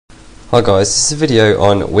Hi guys, this is a video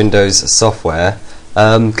on Windows software.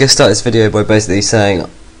 Get started this video by basically saying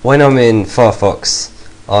when I'm in Firefox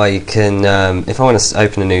I can, if I want to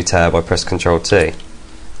open a new tab, I press Ctrl T.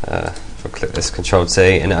 If I click this Ctrl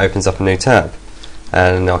T and it opens up a new tab,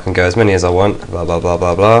 and I can go as many as I want, blah blah blah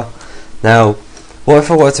blah blah. Now what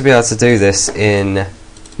if I wanted to be able to do this in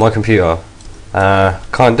my computer?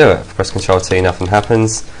 Can't do it. If I press Ctrl T, nothing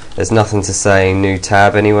happens. There's nothing to say new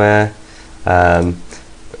tab anywhere.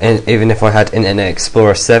 Even if I had Internet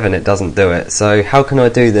Explorer 7, it doesn't do it. So how can I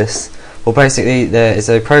do this? Well, basically there is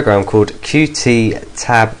a program called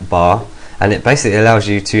QTTabBar, and it basically allows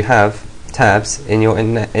you to have tabs in your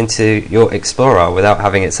into your Explorer without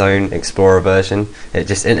having its own Explorer version. It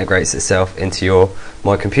just integrates itself into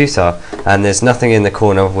my computer, and there's nothing in the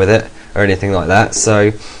corner with it or anything like that.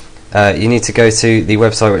 So you need to go to the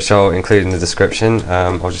website, which I'll include in the description.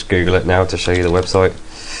 I'll just Google it now to show you the website.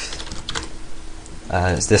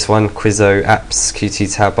 It's this one, Quizzo Apps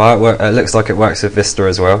QTTabBar. It looks like it works with Vista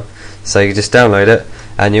as well. So you just download it,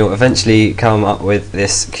 and you'll eventually come up with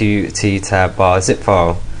this QTTabBar zip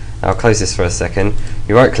file. I'll close this for a second.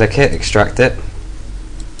 You right click it, extract it,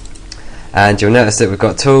 and you'll notice that we've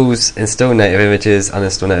got tools, install native images,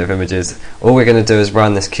 uninstall native images. All we're going to do is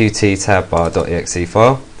run this QTTabBar.exe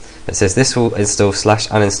file. It says this will install /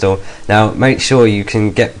 uninstall. Now make sure you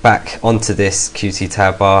can get back onto this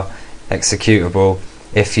QTTabBar executable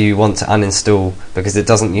if you want to uninstall, because it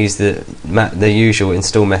doesn't use the usual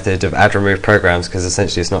install method of add remove programs, because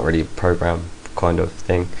essentially it's not really a program kind of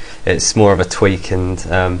thing. It's more of a tweak, and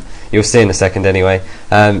you'll see in a second anyway.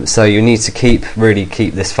 So you need to really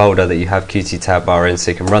keep this folder that you have QTTabBar in,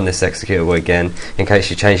 so you can run this executable again in case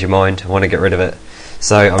you change your mind and want to get rid of it.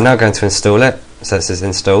 So I'm now going to install it. So it says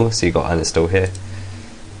install, so you've got uninstall here,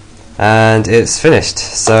 and it's finished.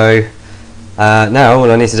 So now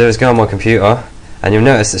all I need to do is go on my computer, and you'll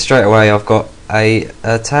notice that straight away I've got a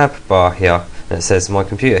tab bar here, and it says my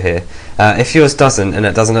computer here. If yours doesn't, and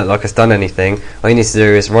it doesn't look like it's done anything, all you need to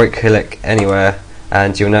do is right click anywhere,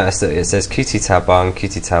 and you'll notice that it says QTTabBar and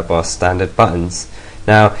QTTabBar standard buttons.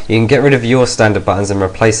 Now you can get rid of your standard buttons and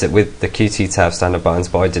replace it with the QTTab standard buttons,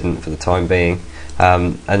 but I didn't for the time being.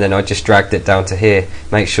 And then I just dragged it down to here.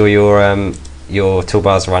 Make sure your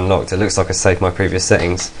toolbars are unlocked. It looks like I saved my previous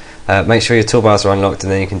settings. Make sure your toolbars are unlocked,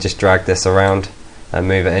 and then you can just drag this around and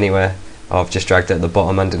move it anywhere. I've just dragged it at the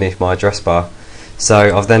bottom underneath my address bar.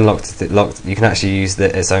 So I've then locked. You can actually use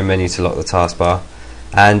its own menu to lock the taskbar,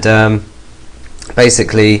 and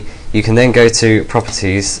basically you can then go to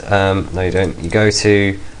properties. No, you don't. You go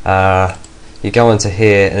to you go onto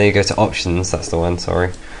here, and then you go to options. That's the one.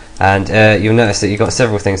 Sorry. And you'll notice that you've got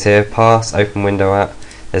several things here: pass, open window app.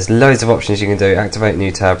 There's loads of options you can do: activate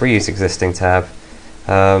new tab, reuse existing tab.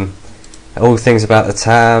 All things about the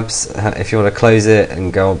tabs, if you want to close it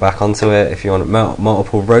and go back onto it, if you want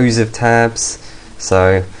multiple rows of tabs.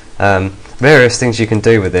 So various things you can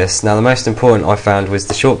do with this. Now the most important I found was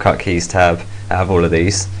the shortcut keys tab out of all of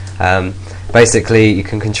these. Basically you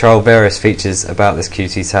can control various features about this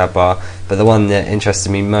QTTabBar, but the one that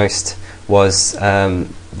interested me most was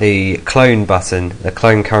the clone button, the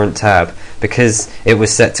clone current tab, because it was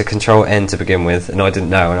set to Control N to begin with, and I didn't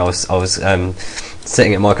know, and I was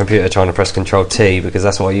sitting at my computer trying to press Control T, because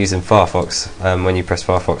that's what I use in Firefox. When you press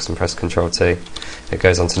Firefox and press Control T, it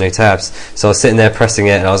goes onto new tabs. So I was sitting there pressing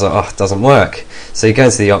it, and I was like, oh, it doesn't work. So you go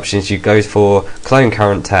into the options, you go for clone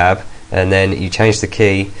current tab, and then you change the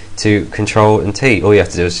key to Control and T. All you have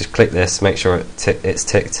to do is just click this, make sure it's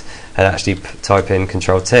ticked, and actually type in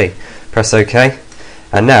Control T. Press OK.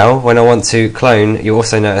 And now when I want to clone, you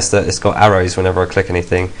also notice that it's got arrows whenever I click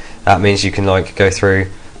anything. That means you can go through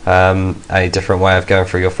a different way of going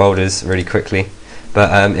through your folders really quickly.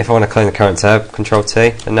 But if I want to clone the current tab, Control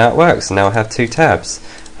T, and now it works. And now I have two tabs,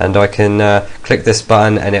 and I can click this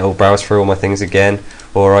button and it will browse through all my things again,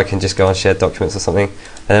 or I can just go on shared documents or something,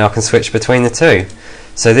 and then I can switch between the two.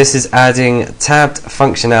 So this is adding tabbed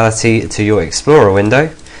functionality to your Explorer window.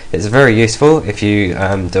 It's very useful if you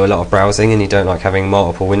do a lot of browsing and you don't like having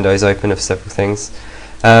multiple windows open of several things.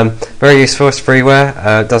 Very useful. It's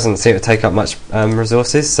freeware. Doesn't seem to take up much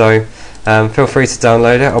resources, so feel free to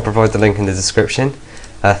download it. I'll provide the link in the description.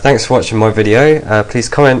 Thanks for watching my video. Please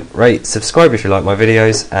comment, rate, subscribe if you like my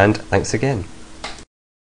videos, and thanks again.